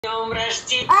Днем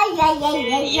рождения!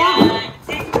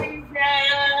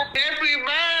 Happy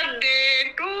birthday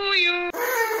to you!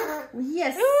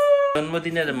 Yes!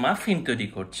 জন্মদিনের muffin তৈরি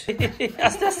করছে।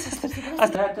 আস্তে আস্তে আস্তে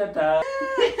আস্তে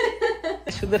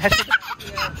সুন্দর হাসি।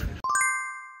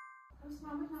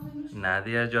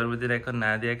 নাদিয়ার জন্মদিন, এখন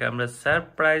নাদিয়াকে আমরা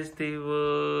সারপ্রাইজ দিব।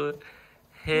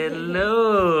 Hello,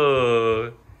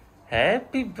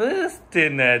 happy birthday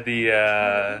Nadia.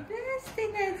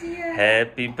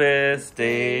 Happy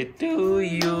birthday to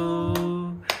you.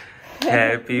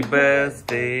 Happy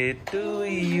birthday to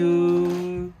you.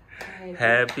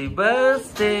 Happy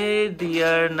birthday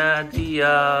dear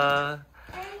Nadia.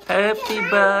 Happy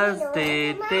birthday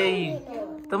to you.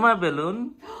 তোমার বেলুন।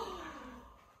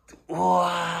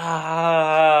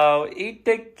 ওয়াও,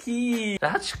 এটা কি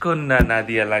রাজকন্যা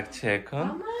নাদিয়া লাগছে এখন।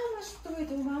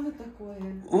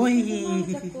 ওই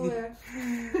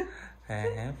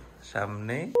হ্যাঁ,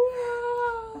 সামনে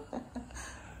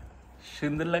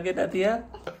সুন্দর লাগে নাদিয়া।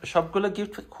 সবগুলো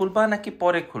গিফট খুলবা নাকি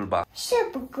পরে খুলবা?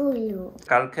 সবগুলো।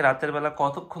 কালকে রাতের বেলা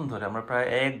কতক্ষণ ধরে আমরা প্রায়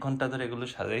 1 ঘন্টা ধরে এগুলো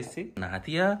সাজাইছি।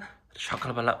 নাদিয়া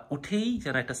সকালবেলা উঠেই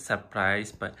যেন একটা সারপ্রাইজ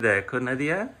পায়। দেখো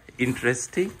নাদিয়া,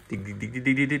 ইন্টারেস্টিং।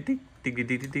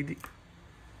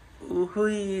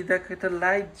 ওই দেখো, একটা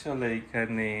লাইট চলে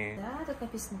এখানে।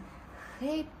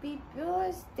 Happy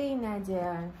birthday,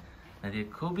 Nadia. নাদিয়া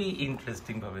খুবই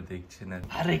ইন্টারেস্টিং ভাবে দেখছে না।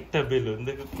 আরেকটা বেলুন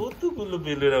দেখো, কতগুলো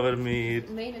বেলুন আমার মেয়ের।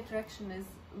 Main attraction is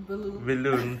balloon.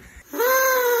 Balloon.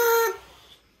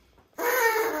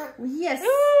 Yes.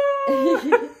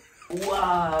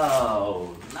 Wow,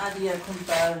 Nadia এখন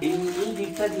তার এই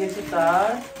দিকটা দিয়েছে তার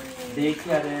ডে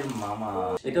কেয়ারের মামা।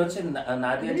 এটা হচ্ছে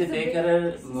নাদিয়া যে ডে কেয়ারের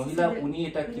মহিলা, উনি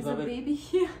এটা কিভাবে। Baby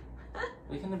here.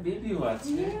 এখানে বেবিও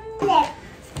আছে।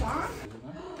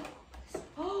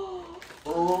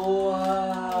 ও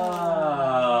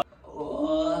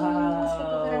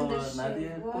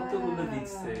নাদিয়া কতগুলো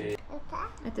দিচ্ছে।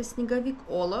 Это снеговик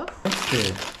Олаф.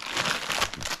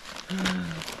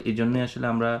 এই জন্য আসলে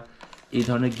আমরা এই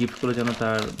ধরনের গিফট গুলো যেন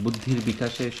তার বুদ্ধির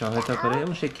বিকাশে সহায়তা করে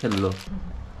এবং সে খেললো।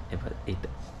 এবার এইটা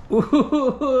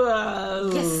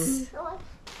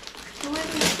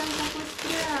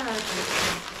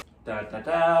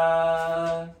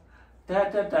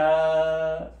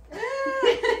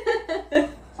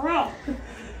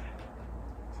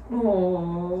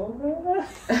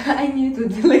I knew it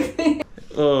would be like that.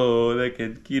 ও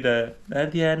দেখেন কিরা,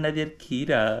 নাদিয়ার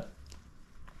কিরা।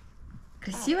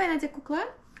 Красивая Надя кукла?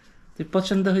 তুই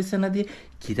পছন্দ হয়েছে নাদিয়া?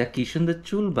 কিরা কি সুন্দর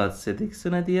চুল বাঁধছে, দেখছো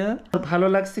নাদিয়া? ভালো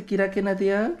লাগছে কিরাকে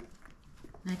নাদিয়া?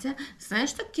 Надя,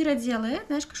 знаешь, что Кира делает?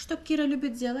 Знаешь, что Кира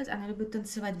любит делать? Она любит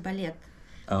танцевать балет.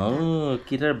 ও,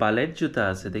 কিরার বালের জুতা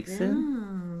আছে দেখছেন?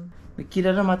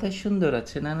 কিরার মাথায় সুন্দর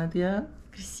আছে না নাদিয়া?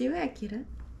 Красивая Кира.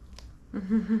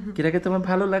 কিরাকে তোমার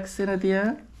ভালো লাগছে নাদিয়া?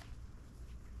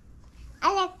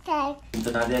 কিন্তু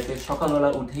নাদিয়াকে সকালবেলা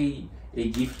উঠেই এই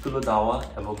গিফট গুলো দেওয়া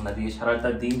এবং নাদিয়া সারাটা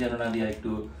দিন যেন নাদিয়া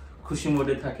একটু খুশি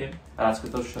মুডে থাকে। আর আজকে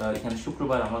তো এখানে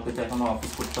শুক্রবার, আমাকে তো এখনো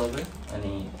অফিস করতে হবে,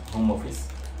 মানে হোম অফিস।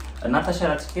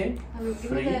 নাতাশার আজকে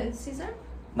ফ্রি।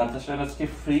 নাতাশার আজকে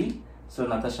ফ্রি, সো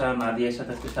নাতাশা নাদিয়ার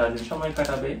সাথে আজকে সারাদিন সময়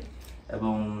কাটাবে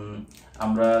এবং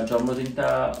আমরা জন্মদিনটা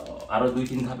আরো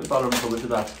 2-3 ধাপে পালন করবো,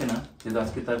 শুধু আজকে না, যেহেতু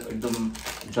আজকে তার একদম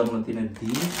জন্মদিনের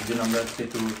দিন, এই জন্য আমরা আজকে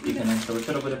একটু এখানে ছোট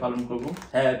ছোট করে পালন করবো।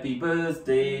 Happy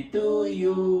birthday to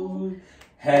you,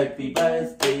 happy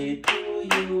birthday to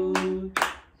you,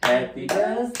 happy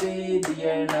birthday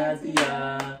dear Nadia,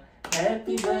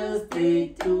 happy birthday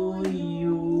to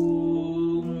you.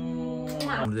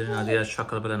 আমাদের নাদিয়া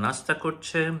সকালবেলা নাস্তা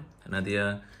করছে। নাদিয়া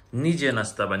নিজে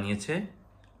নাস্তা বানিয়েছে,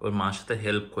 ওর মার সাথে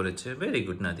হেল্প করেছে। Very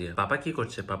good Nadia. পাপা কি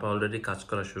করছে? পাপা অলরেডি কাজ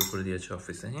করা শুরু করে দিয়েছে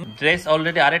অফিসে। ড্রেস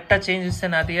অলরেডি আরেকটা চেঞ্জ হচ্ছে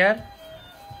নাদিয়ার।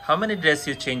 How many dress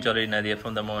you change already Nadia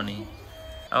from the morning?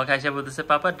 আমাকে আইসা বলতেছে,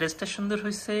 পাপা ড্রেসটা সুন্দর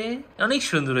হয়েছে, অনেক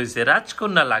সুন্দর হয়েছে,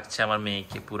 রাজকন্যা লাগছে আমার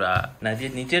মেয়েকে পুরা। নাদিয়া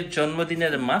নিজের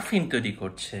জন্মদিনের মাফিন তৈরি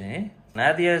করছে।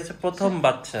 নাদিয়া হচ্ছে প্রথম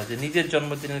বাচ্চা যে নিজের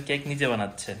জন্মদিনের কেক নিজে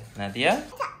বানাচ্ছে। নাদিয়া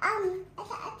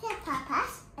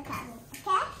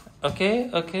ওকে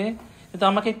ওকে, তো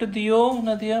আমাকে একটু দিও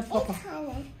নাদিয়া। পাপা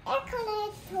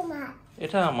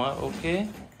এটা আমার, ওকে।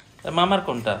 মামার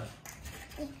কোনটা?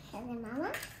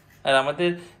 আর আমাদের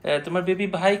তোমার বেবি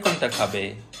ভাই কোনটা খাবে?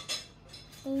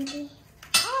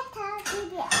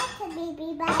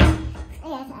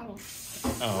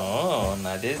 ও,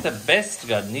 Nadia is the best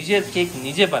girl, নিজের কেক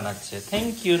নিজে বানাচ্ছে।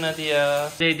 Thank you Nadia.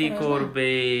 রেডি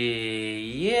করবে,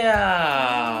 ইয়া।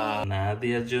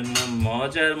 নাদিয়ার জন্য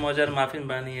মজার মজার মাফিন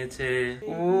বানিয়েছে।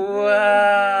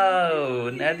 ওয়াও,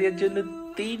 নাদিয়ার জন্য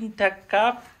 3টা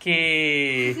কাপ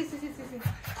কেক।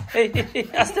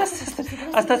 আস্তে আস্তে আস্তে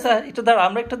আস্তে আস্তে একটু দাঁড়াও,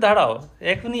 আমরা একটু দাঁড়াও,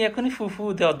 এখনই ফুফু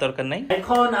দেওয়ার দরকার নাই।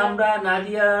 এখন আমরা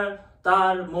নাদিয়া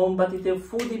তার মোমবাতিতে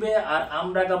ফু দিবে আর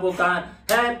আমরা গাবো গান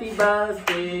happy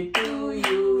birthday to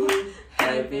you,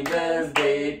 happy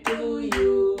birthday to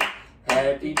you,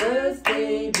 happy birthday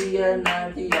dear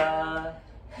Nadia,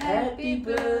 happy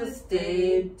birthday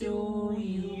to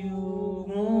you.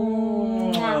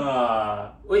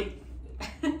 ওই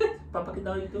পাপাকে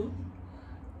দাও একটু।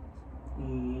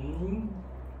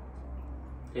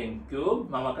 Thank you.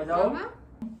 মামাকে দাও।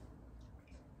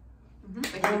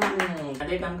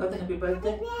 আরে গান করতে happy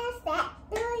birthday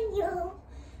to you.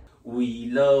 We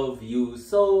love you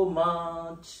so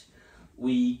much,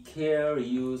 we care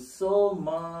you so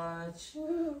much,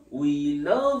 we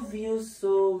love you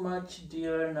so much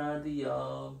dear Nadia,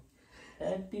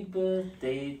 happy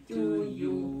birthday to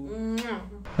you.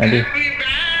 Happy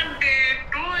birthday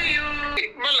to you.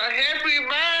 Mala, happy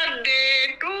birthday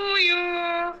to you.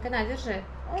 Kana, держи.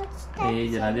 এই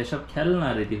যে নাদিয়া সব খেলনা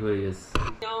ready হয়ে গেছে।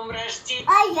 Днем рождения,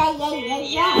 Ай, ай, ай, ай,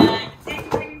 ай.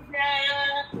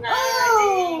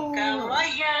 Наденька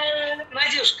моя.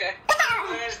 Надюшка.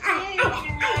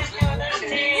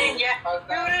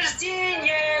 Днем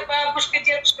рождения, бабушка,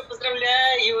 дедушка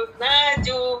поздравляют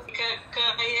Надю.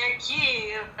 Какая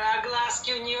Кира, глазки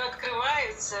у нее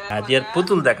открываются. নাদিয়ার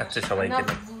পুতুল দেখাচ্ছে সবাইকে।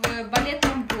 В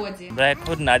балетном боди. আমরা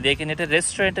এখন নাদিয়াকে নিয়ে একটা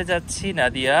রেস্টুরেন্টে যাচ্ছি,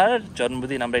 নাদিয়ার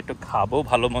জন্মদিন, আমরা একটু খাবো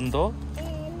ভালো মন্দ।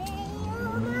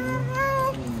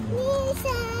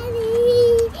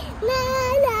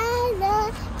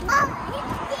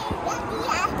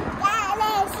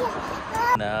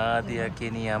 নাদিয়াকে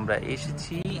নিয়ে আমরা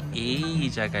এসেছি এই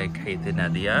জায়গায় খাইতে।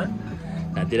 নাদিয়ার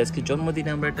আজকে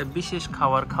জন্মদিনে আমরা একটা বিশেষ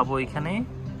খাবার খাবো এখানে।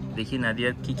 দেখি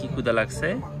নাদিয়ার কি কি ক্ষুধা লাগছে,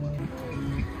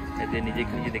 নাদিয়া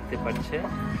নিজেকে নিজে দেখতে পাচ্ছে।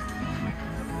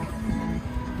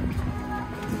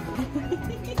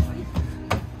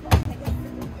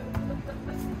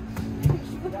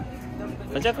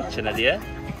 মজা করছে নাদিয়া।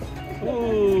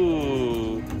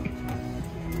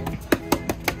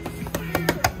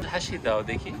 হাসি দাও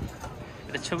দেখি,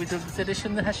 এটা ছবি তুলতেছে, এটা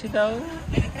সুন্দর হাসি দাও।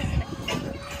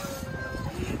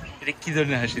 এটা কি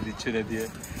ধরনের হাসি দিচ্ছ নাদিয়া?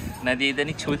 নাদিয়া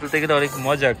ইদানিং ছবি তুলতে গেলে অনেক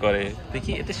মজা করে,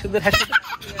 দেখি এটা সুন্দর হাসি।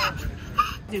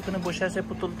 এখানে বসে আছে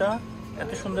পুতুলটা,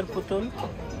 এত সুন্দর পুতুল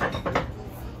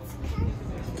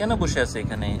কেন বসে আছে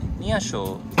এখানে? নিয়ে আসো।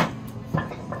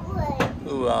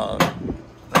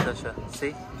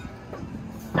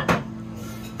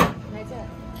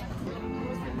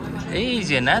 এই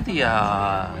যে নাদিয়া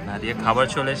খাবার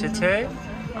চলে এসেছে,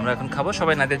 আমরা এখন খাবো।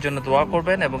 সবাই নাদিয়ার জন্য দোয়া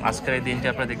করবেন এবং আজকের এই দিনটা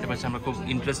আপনারা দেখতে পাচ্ছেন আমরা খুব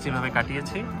ইন্টারেস্টিং ভাবে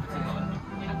কাটিয়েছি।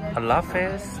 আল্লাহ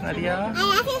হাফেজ নাদিয়া। I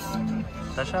love you.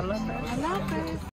 আল্লাহ হাফেজ।